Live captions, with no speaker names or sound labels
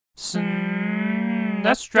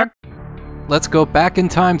SNESdrunk. Let's go back in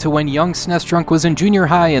time to when young SNESdrunk was in junior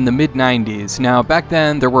high in the mid-90s. Now, back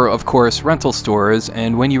then, there were, of course, rental stores,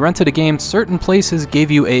 and when you rented a game, certain places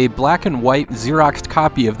gave you a black and white Xeroxed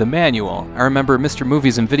copy of the manual. I remember Mr.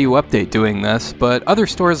 Movies and Video Update doing this, but other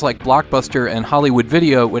stores like Blockbuster and Hollywood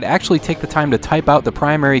Video would actually take the time to type out the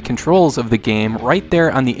primary controls of the game right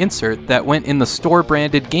there on the insert that went in the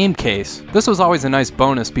store-branded game case. This was always a nice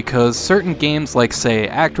bonus because certain games like, say,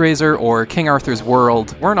 ActRaiser or King Arthur's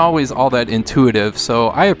World weren't always all that intuitive, so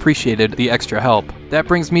I appreciated the extra help. That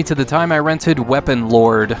brings me to the time I rented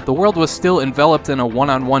WeaponLord. The world was still enveloped in a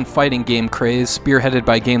one-on-one fighting game craze, spearheaded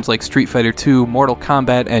by games like Street Fighter 2, Mortal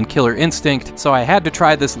Kombat, and Killer Instinct, so I had to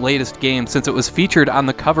try this latest game since it was featured on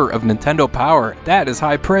the cover of Nintendo Power. That is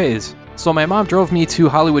high praise. So my mom drove me to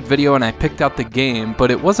Hollywood Video and I picked out the game,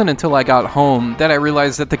 but it wasn't until I got home that I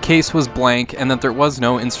realized that the case was blank and that there was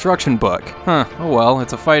no instruction book. Oh well,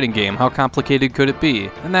 it's a fighting game, how complicated could it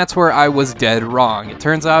be? And that's where I was dead wrong. It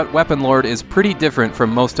turns out WeaponLord is pretty different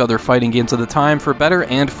from most other fighting games of the time, for better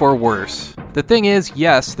and for worse. The thing is,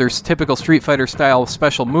 yes, there's typical Street Fighter style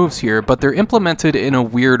special moves here, but they're implemented in a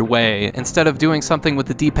weird way. Instead of doing something with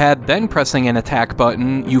the D-pad then pressing an attack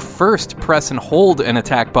button, you first press and hold an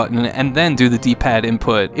attack button and then do the D-pad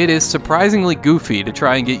input. It is surprisingly goofy to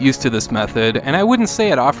try and get used to this method, and I wouldn't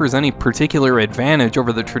say it offers any particular advantage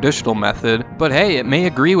over the traditional method, but hey, it may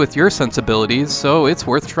agree with your sensibilities, so it's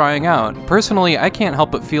worth trying out. Personally, I can't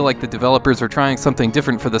help but feel like the developers are trying something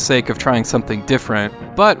different for the sake of trying something different.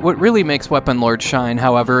 But what really makes WeaponLord shine,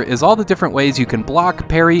 however, is all the different ways you can block,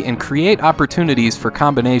 parry, and create opportunities for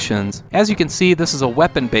combinations. As you can see, this is a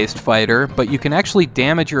weapon-based fighter, but you can actually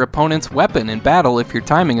damage your opponent's weapon in battle if your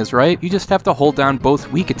timing is right. You just have to hold down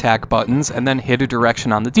both weak attack buttons and then hit a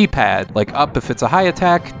direction on the D-pad, like up if it's a high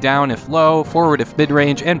attack, down if low, forward if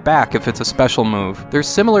mid-range, and back if it's a special move. There's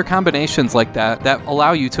similar combinations like that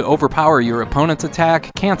allow you to overpower your opponent's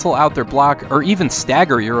attack, cancel out their block, or even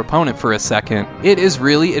stagger your opponent for a second. It is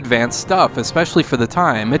really advanced stuff, especially for the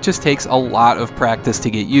time. It just takes a lot of practice to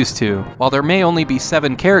get used to. While there may only be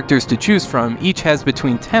 7 characters to choose from, each has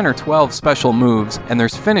between 10 or 12 special moves, and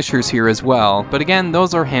there's finishers here as well. But again,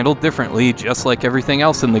 those are handled differently, just like everything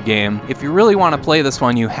else in the game. If you really want to play this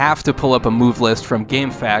one, you have to pull up a move list from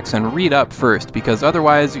GameFAQs and read up first, because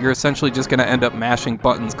otherwise you're essentially just going to end up mashing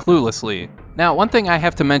buttons cluelessly. Now, one thing I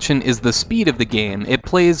have to mention is the speed of the game. It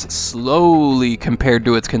plays slowly compared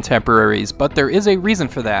to its contemporaries, but there is a reason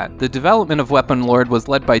for that. The development of WeaponLord was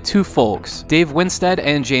led by 2 folks, Dave Winstead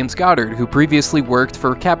and James Goddard, who previously worked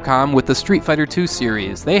for Capcom with the Street Fighter 2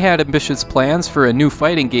 series. They had ambitious plans for a new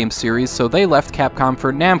fighting game series, so they left Capcom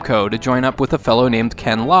for Namco to join up with a fellow named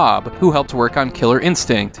Ken Lobb, who helped work on Killer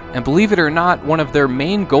Instinct. And believe it or not, one of their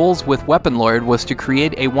main goals with WeaponLord was to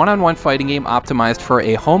create a one-on-one fighting game optimized for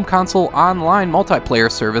a home console online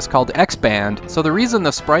multiplayer service called XBAND. So the reason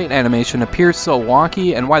the sprite animation appears so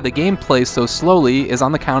wonky and why the game plays so slowly is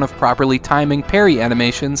on the count of properly timing parry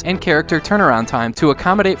animations and character turnaround time to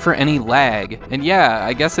accommodate for any lag. And yeah,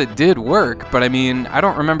 I guess it did work, but I mean, I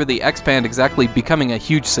don't remember the XBAND exactly becoming a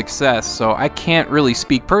huge success, so I can't really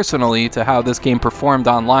speak personally to how this game performed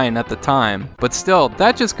online at the time. But still,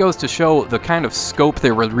 that just goes to show the kind of scope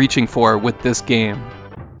they were reaching for with this game.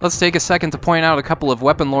 Let's take a second to point out a couple of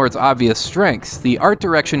WeaponLord's obvious strengths. The art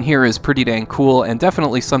direction here is pretty dang cool and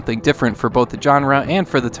definitely something different for both the genre and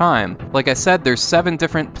for the time. Like I said, there's 7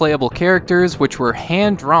 different playable characters which were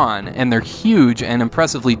hand-drawn, and they're huge and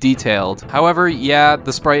impressively detailed. However, yeah,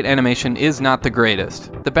 the sprite animation is not the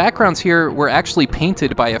greatest. The backgrounds here were actually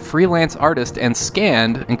painted by a freelance artist and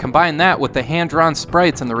scanned, and combine that with the hand-drawn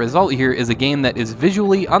sprites, and the result here is a game that is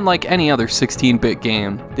visually unlike any other 16-bit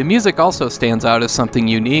game. The music also stands out as something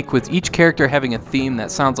unique, with each character having a theme that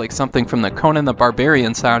sounds like something from the Conan the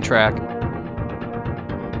Barbarian soundtrack.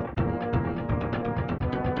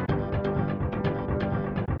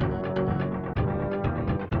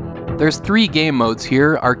 There's 3 game modes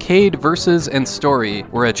here, Arcade, Versus, and Story,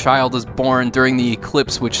 where a child is born during the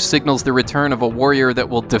eclipse which signals the return of a warrior that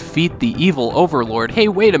will defeat the evil overlord. Hey,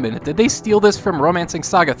 wait a minute, did they steal this from Romancing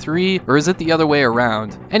Saga 3, or is it the other way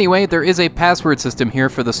around? Anyway, there is a password system here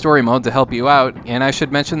for the story mode to help you out, and I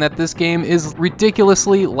should mention that this game is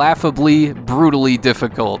ridiculously, laughably, brutally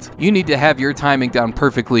difficult. You need to have your timing down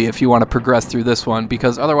perfectly if you want to progress through this one,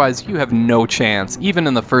 because otherwise you have no chance, even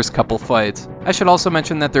in the first couple fights. I should also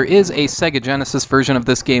mention that there is a Sega Genesis version of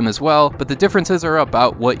this game as well, but the differences are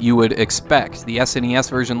about what you would expect. The SNES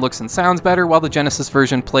version looks and sounds better, while the Genesis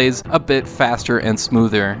version plays a bit faster and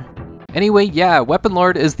smoother. Anyway, yeah,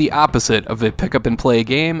 WeaponLord is the opposite of a pick up and play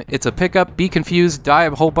game. It's a pick up, be confused, die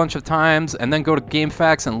a whole bunch of times, and then go to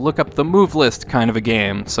GameFAQs and look up the move list kind of a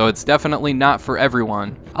game, so it's definitely not for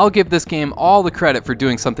everyone. I'll give this game all the credit for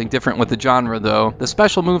doing something different with the genre though. The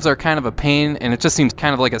special moves are kind of a pain, and it just seems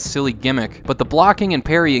kind of like a silly gimmick, but the blocking and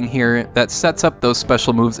parrying here that sets up those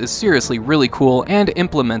special moves is seriously really cool and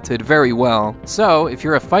implemented very well. So, if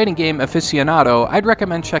you're a fighting game aficionado, I'd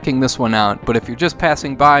recommend checking this one out, but if you're just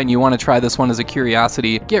passing by and you want to try this one as a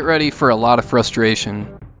curiosity, get ready for a lot of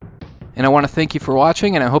frustration. And I want to thank you for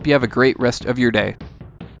watching, and I hope you have a great rest of your day.